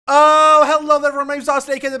Hello there, everyone. My name's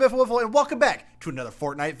Austin, aka the Biffle, and welcome back to another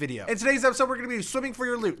Fortnite video. In today's episode, we're going to be swimming for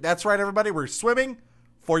your loot. That's right, everybody. We're swimming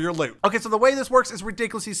for your loot. Okay, so the way this works is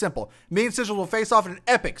ridiculously simple. Me and Sigil will face off in an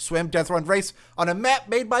epic swim death run race on a map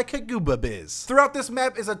made by Biz. Throughout this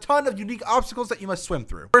map is a ton of unique obstacles that you must swim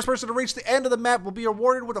through. First person to reach the end of the map will be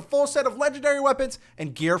awarded with a full set of legendary weapons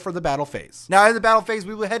and gear for the battle phase. Now in the battle phase,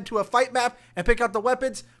 we will head to a fight map and pick out the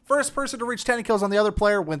weapons. First person to reach 10 kills on the other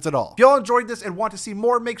player wins it all. If y'all enjoyed this and want to see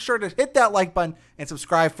more, make sure to hit that like button and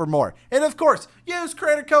subscribe for more. And of course, use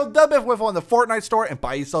creator code TheBiffle in the Fortnite store and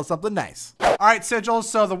buy yourself something nice. All right, Sigil,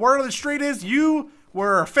 so the word on the street is you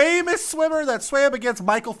were a famous swimmer that swam against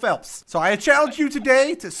Michael Phelps. So I challenge you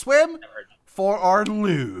today to swim for our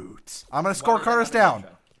loot. I'm going to scorecard us down.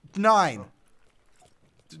 9.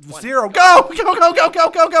 0. Go! Go, go, go, go,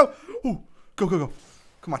 go, go! Ooh, go, go, go.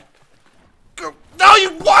 Come on. Go. No,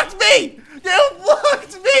 you blocked me! You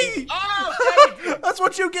blocked me! Oh, that's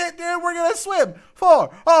what you get, dude. We're going to swim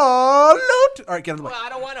for our loot. All right, get out of the way. Well, I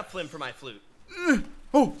don't want to flim for my flute.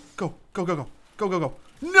 Oh, go, go, go, go. Go, go, go.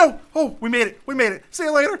 No! Oh, we made it. We made it. See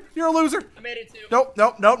you later. You're a loser. I made it too. Nope,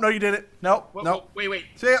 nope, nope. No, you did it. Nope, Whoa, nope. Whoa, wait.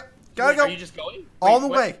 See ya. Gotta go. Are you just going? All the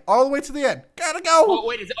way. All the way to the end. Gotta go. Oh,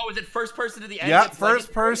 wait. Is it first person to the end? Yep,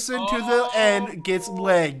 first person to the end gets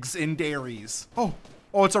legs and dairies. Oh,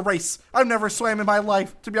 oh, it's a race. I've never swam in my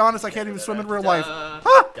life. To be honest, I can't even swim in real life.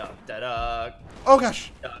 Huh? Oh,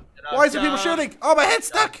 gosh. Why is there people shooting? Oh, my head's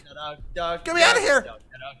stuck. Get me out of here.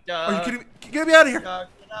 Are you kidding me? Get me out of here.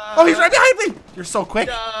 Oh, he's right behind me. You're so quick.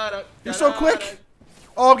 You're so quick.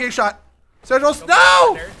 Oh, I'm getting shot. Centrals,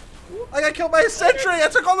 no! I got killed by a sentry. I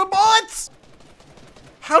took all the bullets.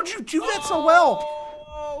 How'd you do that so well?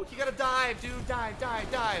 Oh, you gotta dive, dude.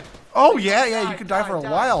 Dive. Oh, yeah. You can dive for a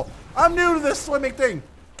while. I'm new to this swimming thing.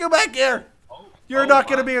 Get back here. You're not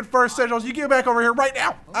going to be in first, Centrals. You get back over here right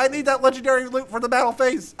now. I need that legendary loot for the battle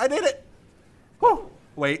phase. I did it. Whew.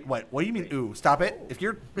 Wait, what? What do you mean, ooh? Stop it. If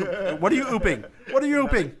you're... What are you ooping? What are you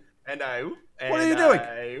ooping? And I oop. What are you doing?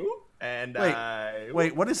 And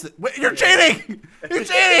wait, what is this? Wait, you're cheating! You're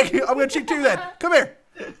cheating! I'm going to cheat too then. Come here.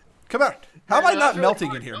 Come on. How am I not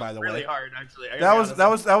melting in here, by the way? Really hard, actually.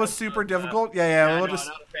 That was super difficult. Yeah. We'll just...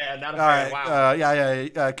 Not a fan. Not a fan. Wow.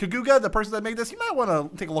 Yeah. Kaguga, the person that made this, you might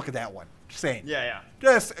want to take a look at that one. Just saying. Yeah.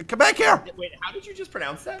 Just come back here. Wait, how did you just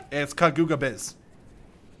pronounce that? It's Kaguga Biz.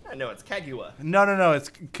 No, it's Kagua. No. It's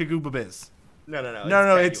Kaguba Biz.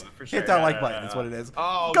 No. It's for sure. hit that like button. That's what it is.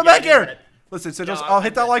 Oh, come back here. Listen, so just I'll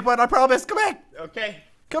hit that like button. I promise. Come back. Okay.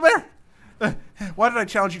 Come here. Why did I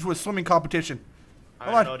challenge you to a swimming competition?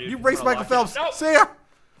 Come on, dude. you raced Michael Phelps. No. See ya.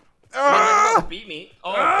 Beat me.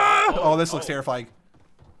 Oh, this looks terrifying.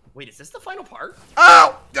 Wait, is this the final part?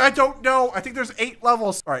 Oh, I don't know. I think there's 8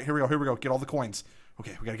 levels. All right, here we go. Get all the coins.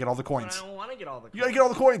 Okay, we gotta get all the coins. I don't want to get all the coins. You gotta get all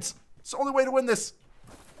the coins. It's the only way to win this.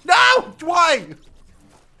 No! Why?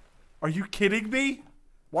 Are you kidding me?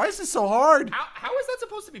 Why is this so hard? How is that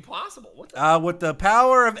supposed to be possible? What the with the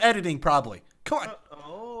power of editing, probably. Come on.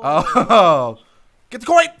 Oh. Get the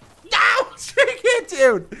coin. No! You can't,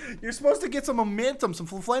 dude. You're supposed to get some momentum, some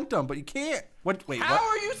flintum, but you can't. What? Wait, How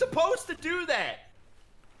are you supposed to do that?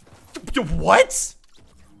 What?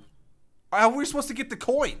 How are we supposed to get the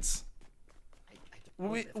coins?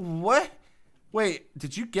 Wait, what? Wait,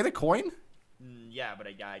 did you get a coin? Yeah, but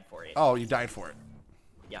I died for it. Oh, you died for it.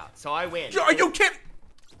 Yeah, so I win. Are you kidding?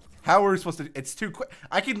 How are we supposed to? It's too quick.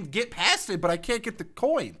 I can get past it, but I can't get the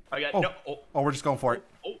coin. No. Oh, we're just going for it.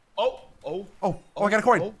 Oh, I got a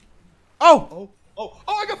coin. Oh,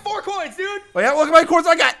 I got 4 coins, dude. Oh, yeah, look at my coins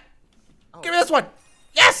I got. Give me this one.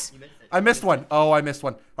 Yes. I missed one. Oh, I missed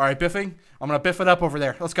one. All right, biffing. I'm going to biff it up over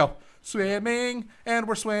there. Let's go. Swimming, and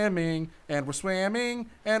we're swimming, and we're swimming,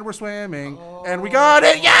 and we're swimming, and we got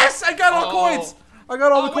it. Yes, I got all the coins. I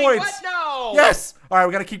got all the coins. What? No. Yes. All right,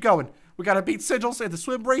 we got to keep going. We got to beat Sigils in the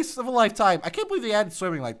swim race of a lifetime. I can't believe they added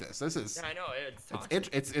swimming like this. This is. Yeah, I know. It's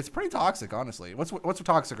toxic. It's pretty toxic, honestly. What's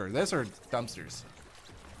toxicer, this or dumpsters?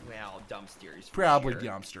 Well, dumpsters. Probably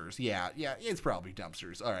dumpsters. Yeah, it's probably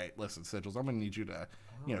dumpsters. All right, listen, Sigils, I'm gonna need you to,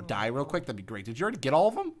 die real quick. That'd be great. Did you already get all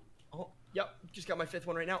of them? Oh, yep. Just got my 5th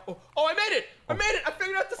one right now. Oh, I made it! I made it! I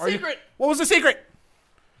figured out the secret. What was the secret?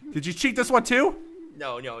 Did you cheat this one too?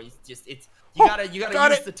 No. You gotta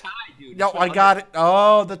use the tide, dude. No, I got it.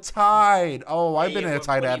 Oh, the tide. Oh, I've been in a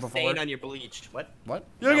tide ad before. Stain on your bleach. What?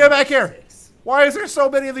 You get back here. Why is there so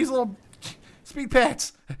many of these little speed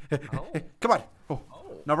pads? Come on.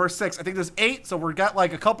 Number 6. I think there's 8, so we got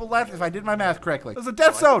like a couple left if I did my math correctly. There's a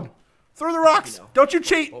death zone. Through the rocks. Don't you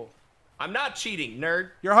cheat. I'm not cheating,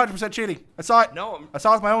 nerd. You're 100% cheating. I saw it. No, I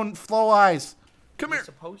saw it with my own flow eyes. Come here. You're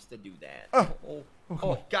supposed to do that.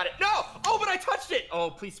 Oh, got it. No! Oh, but I touched it!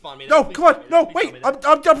 Oh, please spawn me. No, come on. No, wait.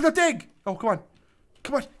 I'm jumping the thing. Oh, come on.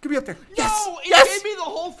 Come on, get me up there. No, Yes! it Yes! gave me the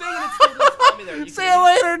whole thing and it still didn't spawn me there. See you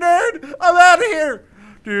later, nerd. I'm out of here.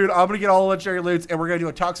 Dude, I'm going to get all the legendary loots, and we're going to do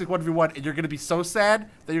a toxic 1v1, and you're going to be so sad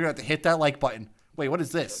that you're going to have to hit that like button. Wait, what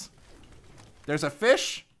is this? There's a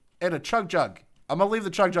fish and a chug jug. I'm going to leave the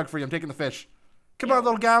chug jug for you. I'm taking the fish. Come on,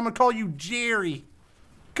 little guy. I'm going to call you Jerry.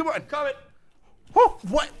 Come on. Comment. Oh,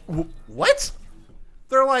 what? What?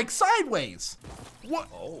 They're like sideways. What?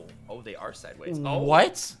 Oh, they are sideways. Oh.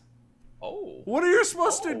 What? Oh. What are you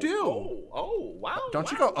supposed to do? Wow.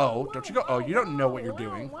 Don't you go, don't you go, you don't know what you're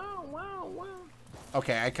doing. Wow.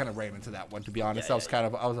 Okay, I kind of ran into that one, to be honest. I was a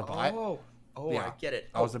bot. Oh, Yeah, I get it.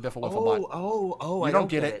 I was a Biffle with a bot. Oh, You don't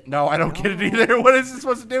get it. No, I don't get it either. What is this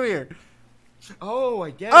supposed to do here? Oh,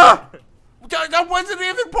 I get it. That wasn't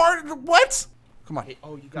even part of the, what? Come on. Hey,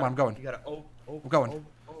 you got Come on, I'm going. You gotta, I'm going.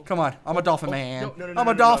 Come on, I'm a dolphin man. No, I'm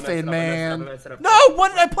a dolphin man. No, what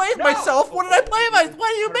did I play with myself? What did I play with? What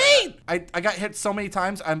do you mean? I got hit so many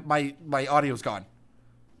times, my audio's gone.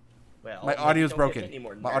 Well, my audio's broken.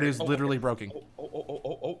 My audio's literally broken.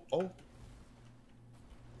 Oh.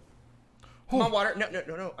 Come on, water.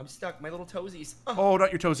 No. I'm stuck. My little toesies. Oh,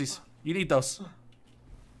 not your toesies. You need those.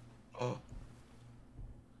 Oh.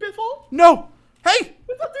 Biffle? No! Hey!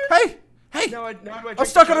 Biffle, Hey! No, I'm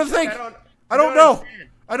stuck on the thing. I don't know. Understand.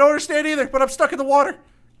 I don't understand either, but I'm stuck in the water.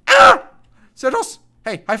 Ah! Sigils!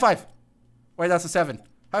 Hey, high five. Wait, that's a 7.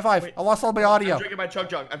 High five. Wait. I lost all my audio. I'm drinking my chug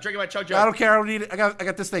jug. I don't care. I don't need it. I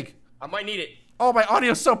got this thing. I might need it. Oh, my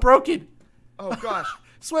audio's so broken. Oh, gosh.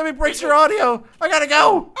 Swimming breaks your audio. I gotta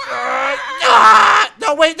go.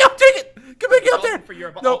 No, wait. No, take it. Come on, get up there.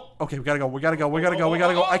 No. Okay, we gotta go. We gotta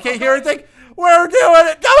go. I can't hear anything. We're doing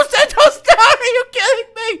it. No, Sigils, down. Are you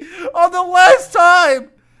kidding me? On the last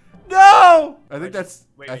time. No. I think that's.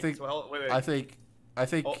 I think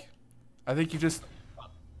you just.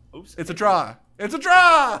 Oops. It's a draw. It's a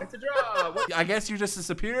draw. It's a draw. I guess you're just a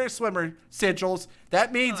superior swimmer, Sigils.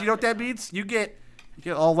 That means, you know what that means? You get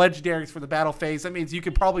all legendaries for the battle phase. That means you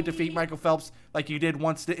could probably defeat Michael Phelps like you did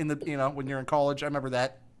once in the, when you're in college. I remember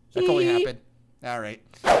that. That totally happened. All right.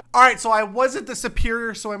 All right, so I wasn't the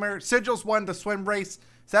superior swimmer. Sigils won the swim race.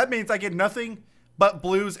 So that means I get nothing but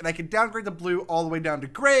blues, and I can downgrade the blue all the way down to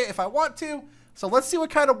gray if I want to. So let's see what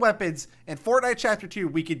kind of weapons in Fortnite Chapter 2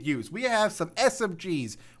 we could use. We have some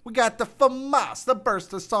SMGs. We got the FAMAS, the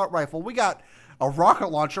Burst Assault Rifle. We got a rocket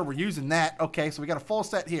launcher. We're using that. Okay, so we got a full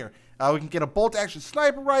set here. We can get a bolt-action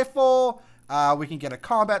sniper rifle. We can get a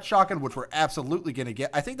combat shotgun, which we're absolutely going to get.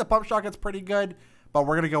 I think the pump shotgun's pretty good, but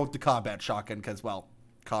we're going to go with the combat shotgun because, well,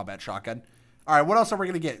 combat shotgun. All right, what else are we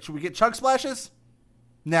going to get? Should we get chug splashes?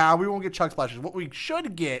 Nah, we won't get chug splashes. What we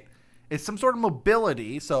should get is some sort of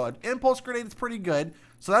mobility. So an impulse grenade is pretty good.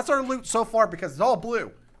 So that's our loot so far because it's all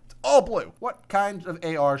blue. It's all blue. What kind of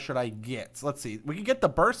AR should I get? So let's see. We can get the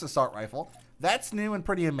burst assault rifle. That's new and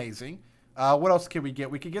pretty amazing. What else can we get?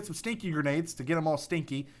 We can get some stinky grenades to get them all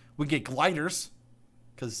stinky. We can get gliders.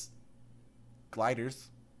 Because gliders.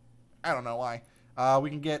 I don't know why. We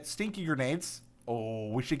can get stinky grenades. Oh,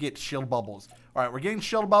 we should get shield bubbles. All right, we're getting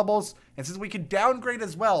shield bubbles. And since we can downgrade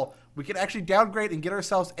as well, we can actually downgrade and get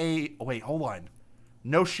ourselves a... Oh, wait, hold on.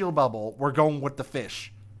 No shield bubble. We're going with the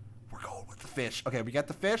fish. We're going with the fish. Okay, we got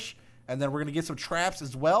the fish. And then we're going to get some traps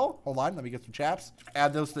as well. Hold on, let me get some traps.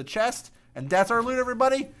 Add those to the chest. And that's our loot,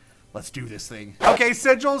 everybody. Let's do this thing. Okay,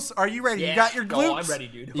 Sigils, are you ready? Yeah. You got your glutes? Oh, I'm ready,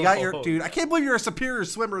 dude. You got your... Dude, I can't believe you're a superior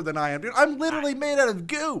swimmer than I am, dude. I'm literally made out of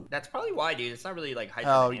goo. That's probably why, dude. It's not really like hyper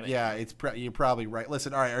Oh, dynamic. yeah, you're probably right.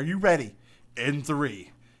 Listen, all right, are you ready? In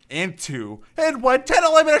 3, in 2, and 1, 10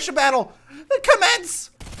 elimination battle.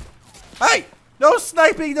 Commence! Hey, no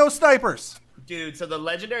sniping, no snipers. Dude, so the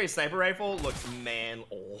legendary sniper rifle looks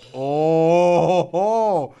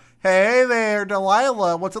Oh, hey there,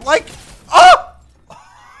 Delilah. What's it like? Oh!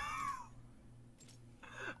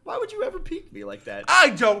 Why would you ever peek me like that? I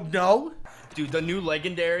don't know. Dude, the new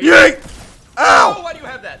legendary. Yeet! Ow! Oh, why do you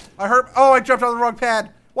have that? I hurt. Oh, I jumped on the wrong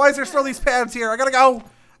pad. Why is there still these pads here? I gotta go.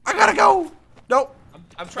 I gotta go. Nope.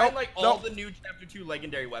 I'm trying all the new Chapter 2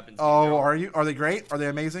 legendary weapons. Oh, are you? Are they great? Are they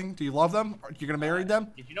amazing? Do you love them? Are you gonna marry them?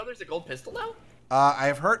 Did you know there's a gold pistol now? I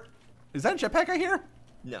have heard. Is that a jetpack I hear?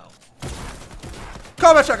 No.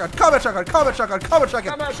 Combat shotgun, combat shotgun, combat shotgun, combat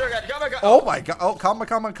shotgun. Combat shotgun, combat shotgun. Oh my god. Oh, combat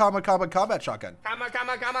shotgun.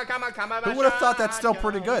 Combat. Who would have thought that's still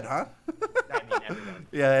pretty good, huh? I mean, everyone.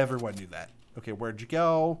 Yeah, everyone knew that. Okay, where'd you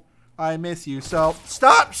go? I miss you. So,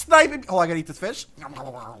 stop sniping. Oh, I gotta eat this fish.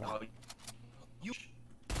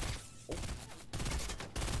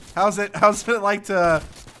 How's it like to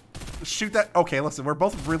shoot that? Okay, listen, we're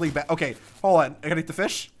both really bad. Okay, hold on. I gotta eat the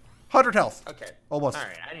fish. 100 health. Okay. Almost. All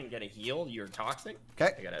right, I didn't get a heal. You're toxic.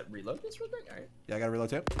 Okay. I gotta reload this real quick. All right. Yeah, I gotta reload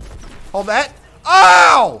too. Hold that.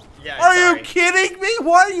 Oh! Yeah, Are sorry. you kidding me?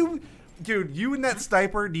 Why are you... Dude, you and that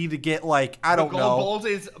sniper need to get, like, I don't The know. gold bolt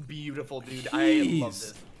is beautiful, dude. I love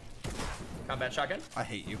Jeez. this. Combat shotgun. I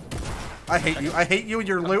hate you. I hate you. I hate you and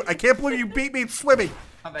your loot. I can't believe you beat me in swimming.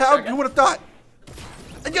 Combat How shotgun. you would have thought?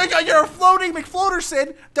 You're a floating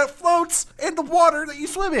McFloaterson that floats in the water that you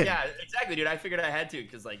swim in. Yeah, exactly, dude. I figured I had to,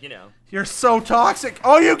 because, like, you know. You're so toxic.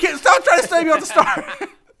 Oh, you can't stop trying to stay me on the star.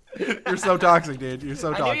 You're so toxic, dude. You're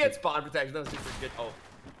so I knew you had toxic. spawn protection. That was super good. Oh.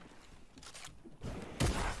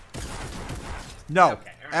 No,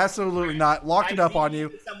 Okay, all right. absolutely not. Locked it up on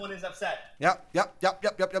you. Someone is upset. Yep. All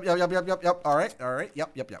right.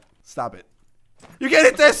 Yep. Stop it. You can't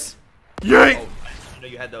hit this. Yank. Oh, I know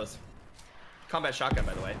you had those. Combat shotgun,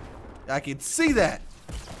 by the way. I can see that.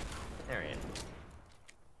 There he is.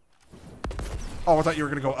 Oh, I thought you were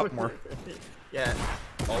gonna go up more. Yeah.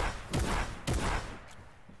 Oh.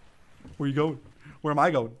 Where you going? Where am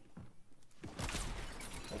I going?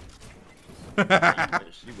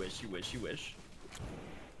 You wish.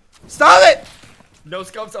 Stop it! No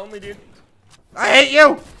scopes only, dude. I hate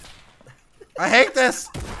you. I hate this.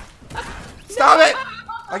 Stop it!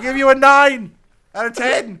 I give you a 9 out of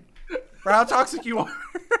 10 for how toxic you are.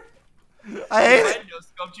 I hate If I it. had no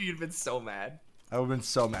scoped you, you'd have been so mad. I would have been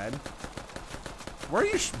so mad. Where are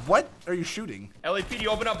you? What are you shooting? LAPD,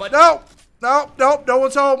 open up, bud. No! No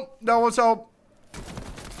one's home. No one's home.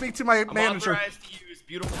 Speak to my I'm manager. authorized to use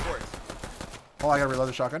beautiful force. Oh, I gotta reload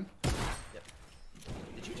the shotgun. Yep.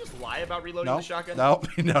 Did you just lie about reloading No. the shotgun? No.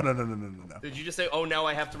 No. Did you just say, oh, now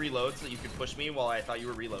I have to reload so that you could push me while I thought you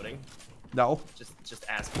were reloading? No. Just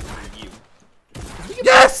asking for review.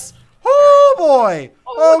 Yes! Oh boy.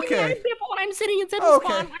 Oh, Okay. Biffle, I'm sitting inside the Okay.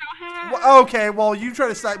 spawn. Well, okay. Well, you try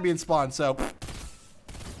to snipe me and spawn, so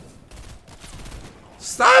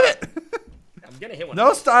stop it. I'm gonna hit one.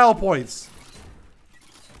 No style points.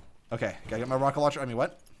 Okay, gotta get my rocket launcher. I mean,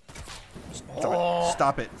 what? Oh.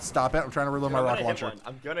 Stop it. Stop it. I'm trying to reload Dude, my I'm rocket gonna hit launcher. one.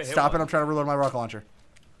 I'm gonna hit Stop it. one. I'm trying to reload my rocket launcher.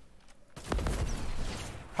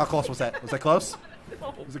 How close was that? Was that close?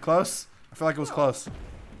 Was it close? I feel like it was close.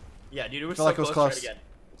 Yeah, dude, it was feel so like it was close. close. Try it again.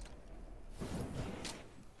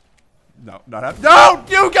 No, not happening. No!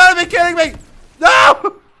 You gotta be kidding me!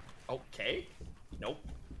 No! Okay. Nope.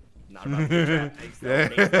 Not about to trap. Thanks, though.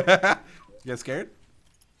 Thanks. You get scared?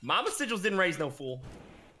 Mama sigils didn't raise no fool.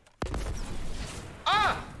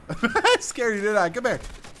 Ah! I scared you, didn't I? Come here.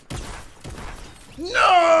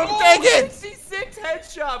 No! Dang it! 66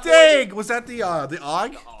 headshot. Dang! Was that the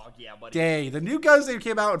AUG? Oh, yeah, buddy. Dang, the new guns that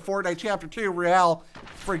came out in Fortnite Chapter 2 Royale,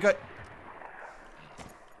 pretty good.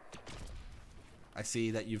 I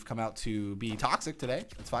see that you've come out to be toxic today.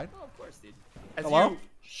 That's fine. Oh, of course, dude. As Hello? you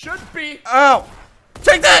should be. Oh!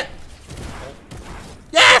 Take that!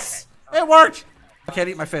 Yes! It worked! I can't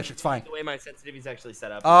eat my fish. It's fine. The way my sensitivity is actually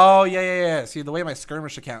set up. Oh, yeah. See, the way my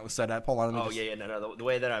skirmish account was set up. Hold on. Let me Oh, just... yeah, no. The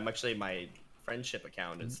way that I'm actually, my friendship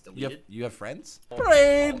account is deleted. You have friends?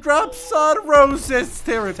 Raindrops on roses.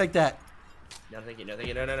 Taylor, take that. No, thank you. No, thank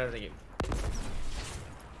you.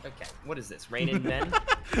 Okay, what is this? Rain in men?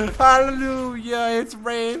 Hallelujah, it's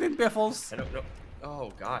rain and biffles. I don't know.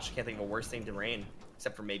 Oh, gosh, I can't think of a worse thing to rain.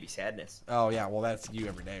 Except for maybe sadness. Oh, yeah, well, that's you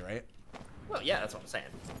every day, right? Well, yeah, that's what I'm saying.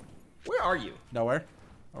 Where are you? Nowhere.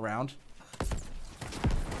 Around.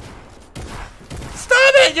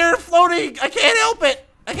 Stop it! You're floating! I can't help it!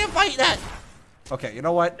 I can't fight that! Okay, you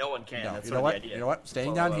know what? No one can. No, That's you know not what? the idea. You know what? Staying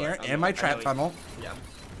Whoa, down whoa, here whoa, in my I trap know tunnel. Yeah.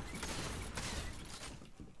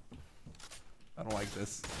 I don't like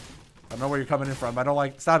this. I don't know where you're coming in from. I don't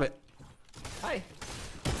like... Stop it. Hi.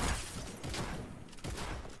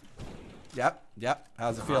 Yep.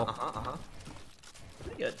 How's it feel?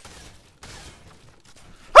 Pretty good.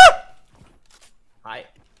 Hi.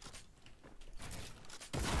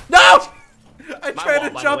 No! I My tried wall, to by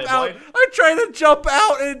the jump way, out. boy. I tried to jump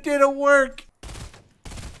out and it didn't work.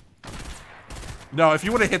 No, if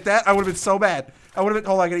you would have hit that, I would have been so mad. I would have been...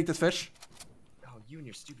 Hold on, I gotta eat this fish. Oh, you and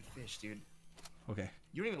your stupid fish, dude. Okay.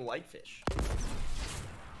 You don't even like fish.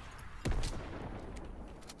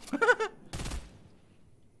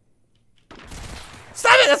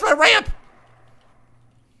 Stop it! That's my ramp!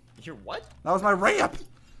 You're what? That was my ramp.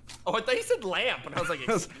 Oh, I thought you said lamp, and I was like,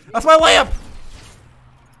 That's my lamp!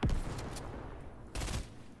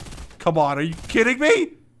 Come on, are you kidding me?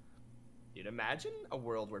 dude, imagine a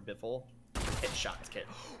world where Biffle hit shots kid.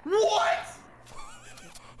 What?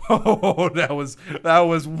 Oh, that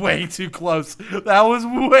was way too close. That was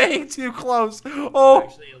way too close. Oh,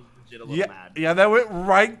 Actually, legit a little yeah, mad. yeah, that went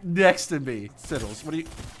right next to me. Siddles, what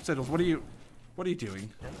are you doing?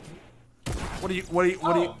 What are you?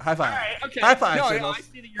 Oh, High five. all right, okay. High five, No, Siddles. I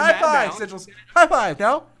see that you're High mad five, now. Siddles. High five.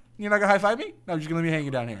 You're not gonna high five me? No, you're just gonna let me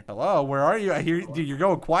hanging down here. Hello, where are you? I hear you. Dude, you're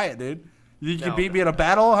going quiet, dude. You can beat me in a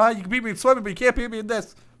battle, huh? You can beat me in swimming, but you can't beat me in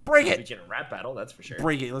this. Bring it. Beat you in a rap battle, that's for sure.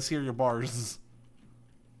 Bring it. Let's hear your bars.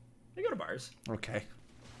 They go to bars. Okay.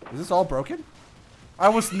 Is this all broken? I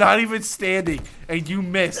was not even standing, and you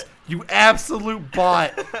missed. You absolute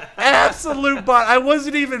bot. Absolute bot. I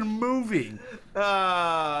wasn't even moving.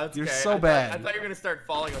 That's You're okay. so bad. I thought you were gonna start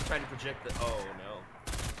falling. I was trying to project the. Oh no.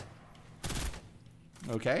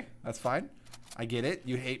 Okay, that's fine. I get it.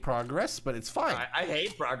 You hate progress, but it's fine. I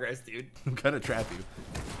hate progress, dude. I'm gonna trap you.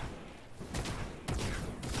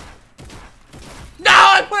 No,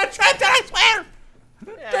 I put a trap down, I swear!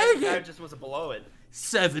 Yeah, Dang I it! just was below it.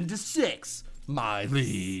 7-6. My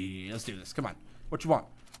lead. Let's do this. Come on. What you want?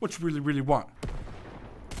 What you really want?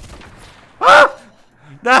 Ah!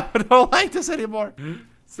 No, I don't like this anymore.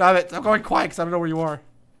 Stop it. I'm going quiet because I don't know where you are.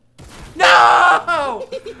 No!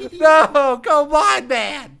 No! Come on,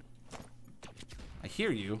 man! I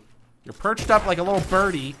hear you. You're perched up like a little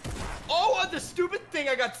birdie. Oh, on the stupid thing,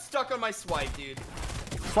 I got stuck on my swipe, dude.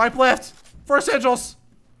 Swipe left. First sigils.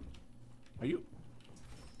 Are you?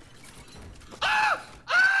 Ah!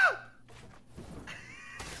 Ah!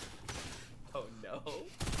 Oh no.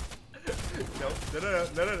 No, no, no,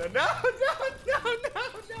 no, no, no, no, no, no, no, no.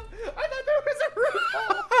 I thought there was a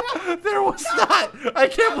roof. There was not. I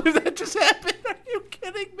can't believe that just happened. Are you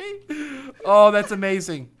kidding me? Oh, that's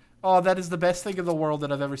amazing. Oh, that is the best thing in the world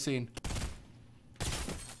that I've ever seen.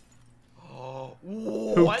 Oh,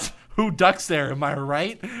 what? Who ducks there? Am I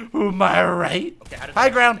right? Am I right? Okay, how did high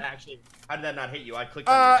ground. Actually, how did that not hit you? I clicked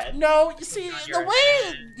on your head. No, you see, the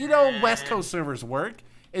way, West Coast servers work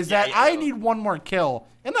is that I need one more kill,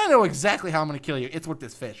 and I know exactly how I'm going to kill you. It's with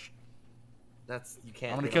this fish. You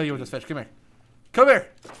can't. I'm going to kill you with this fish. Come here. Come here.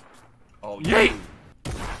 Oh, Yay!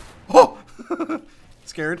 Oh!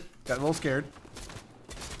 Scared. Got a little scared.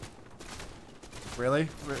 Really?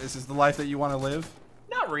 Is this the life that you want to live?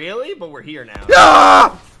 Not really, but we're here now.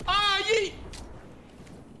 Ah! Ah, yeet!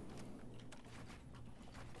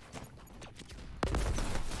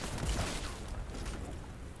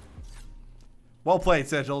 Well played,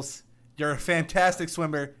 Sigils. You're a fantastic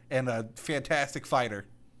swimmer and a fantastic fighter.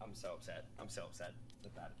 I'm so upset. I'm so upset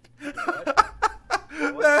with that.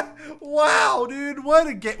 Wow, dude! What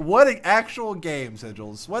a game! What an actual game,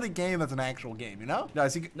 Sigils! What a game that's an actual game. You know? No,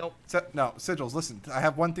 Nope. No, Sigils. Listen, I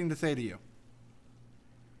have one thing to say to you.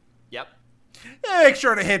 Yep. Make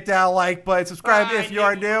sure to hit that like button, subscribe if you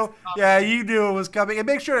are new. Yeah, you knew it was coming. And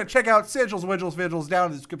make sure to check out Sigils, Widgels, Vigils down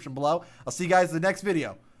in the description below. I'll see you guys in the next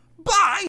video. Bye!